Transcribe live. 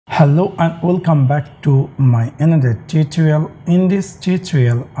Hello and welcome back to my another tutorial. In this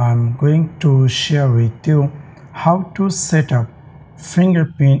tutorial I'm going to share with you how to set up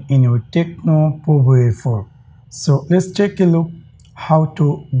fingerprint in your Tecno Pouvoir 4. So let's take a look how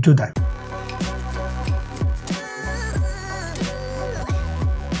to do that.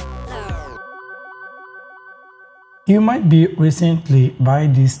 You might be recently buy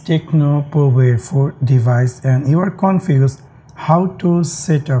this Tecno Pouvoir 4 device and you are confused how to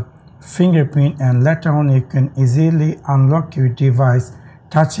set up fingerprint, and later on you can easily unlock your device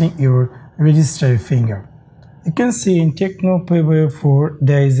touching your registered finger. You can see in Tecno Pouvoir 4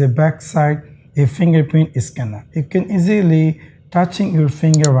 there is a backside a fingerprint scanner. You can easily touching your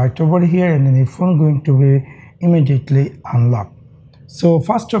finger right over here and then the phone going to be immediately unlocked. So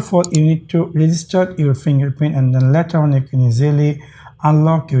first of all you need to register your fingerprint and then later on you can easily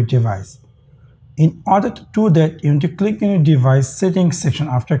unlock your device. In order to do that, you need to click on your device settings section.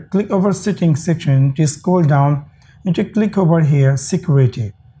 After click over settings section, you need to scroll down. You need to click over here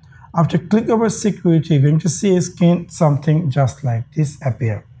security. After click over security, you're going to see a screen something just like this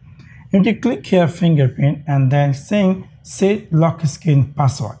appear. You need to click here fingerprint and then saying set lock screen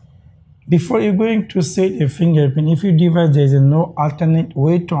password. Before you're going to set a fingerprint, if your device there is no alternate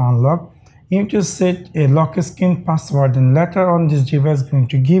way to unlock, you need to set a lock screen password, and later on this device is going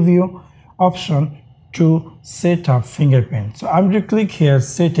to give you option to set up fingerprint. So I'm going to click here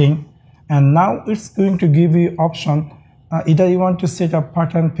setting, and now it's going to give you option either you want to set up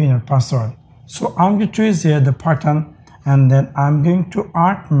pattern, pin or password. So I'm going to choose here the pattern and then I'm going to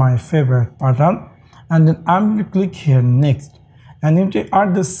add my favorite pattern and then I'm going to click here next, and you need to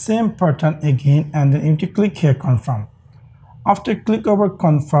add the same pattern again and then you need to click here confirm. After click over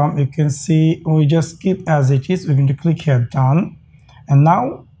confirm, you can see we just keep as it is. We're going to click here done, and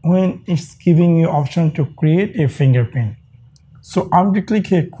now when it's giving you option to create a fingerprint, so I'm going to click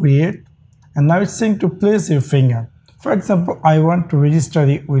here create, and now it's saying to place your finger. For example, I want to register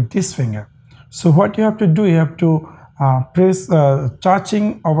it with this finger. So what you have to do, you have to press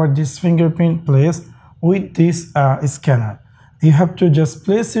touching over this fingerprint place with this scanner. You have to just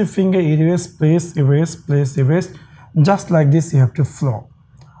place your finger, erase, place, erase, place, erase, just like this. You have to flow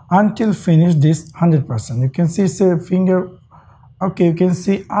until finish this 100%. You can see say finger. Okay, you can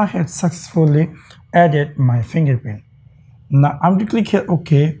see I had successfully added my fingerprint. Now I'm going to click here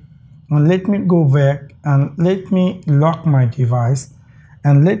OK, and let me go back and let me lock my device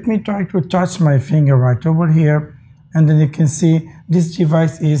and let me try to touch my finger right over here, and then you can see this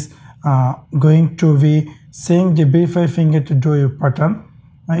device is going to be saying the verify finger to do your pattern.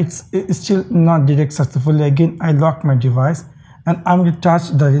 It's still not detect successfully. Again I lock my device and I'm going to touch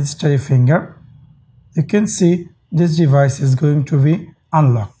the registered finger. You can see this device is going to be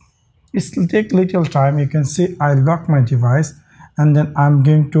unlocked. It will take little time. You can see I lock my device and then I'm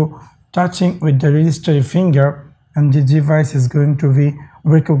going to touching with the registered finger, and the device is going to be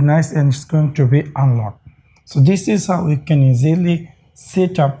recognized and it's going to be unlocked. So this is how you can easily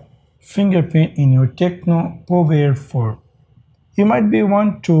set up fingerprint in your Tecno Pouvoir 4. You might be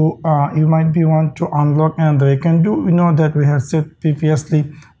want to unlock another. You can do, we know that we have set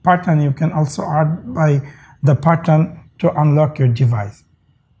previously pattern. You can also add by the pattern to unlock your device.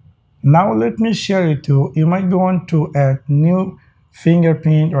 Now let me share it too. You might want to add new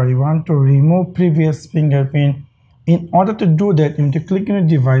fingerprint or you want to remove previous fingerprint. In order to do that, you need to click in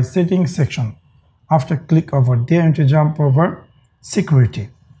the device settings section. After click over there, you need to jump over security.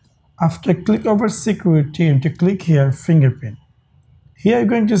 After click over security, you need to click here fingerprint. Here you're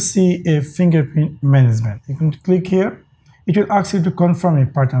going to see a fingerprint management. You can click here. It will ask you to confirm a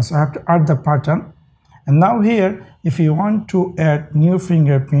pattern, so I have to add the pattern. And now here, if you want to add new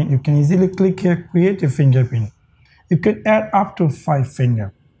fingerprint, you can easily click here create a fingerprint. You can add up to 5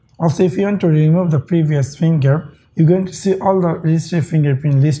 finger. Also, if you want to remove the previous finger, you're going to see all the registered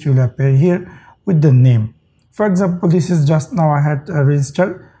fingerprint list will appear here with the name. For example, this is just now I had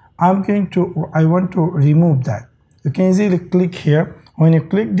registered. I want to remove that. You can easily click here. When you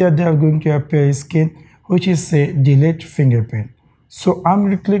click there, they are going to appear a screen which is say delete fingerprint. So I'm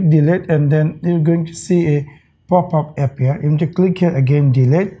going to click delete, and then you're going to see a pop-up appear. You need to click here again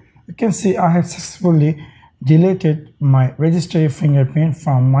delete. You can see I have successfully deleted my registered fingerprint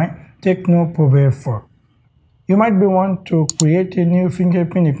from my Tecno Pouvoir 4. You might be want to create a new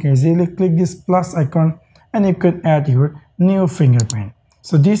fingerprint. You can easily click this plus icon and you can add your new fingerprint.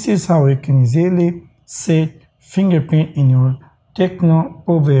 So this is how you can easily set fingerprint in your Tecno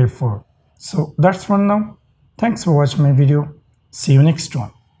Pouvoir 4. So that's for now. Thanks for watching my video. See you next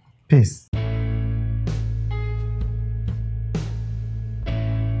one. Peace.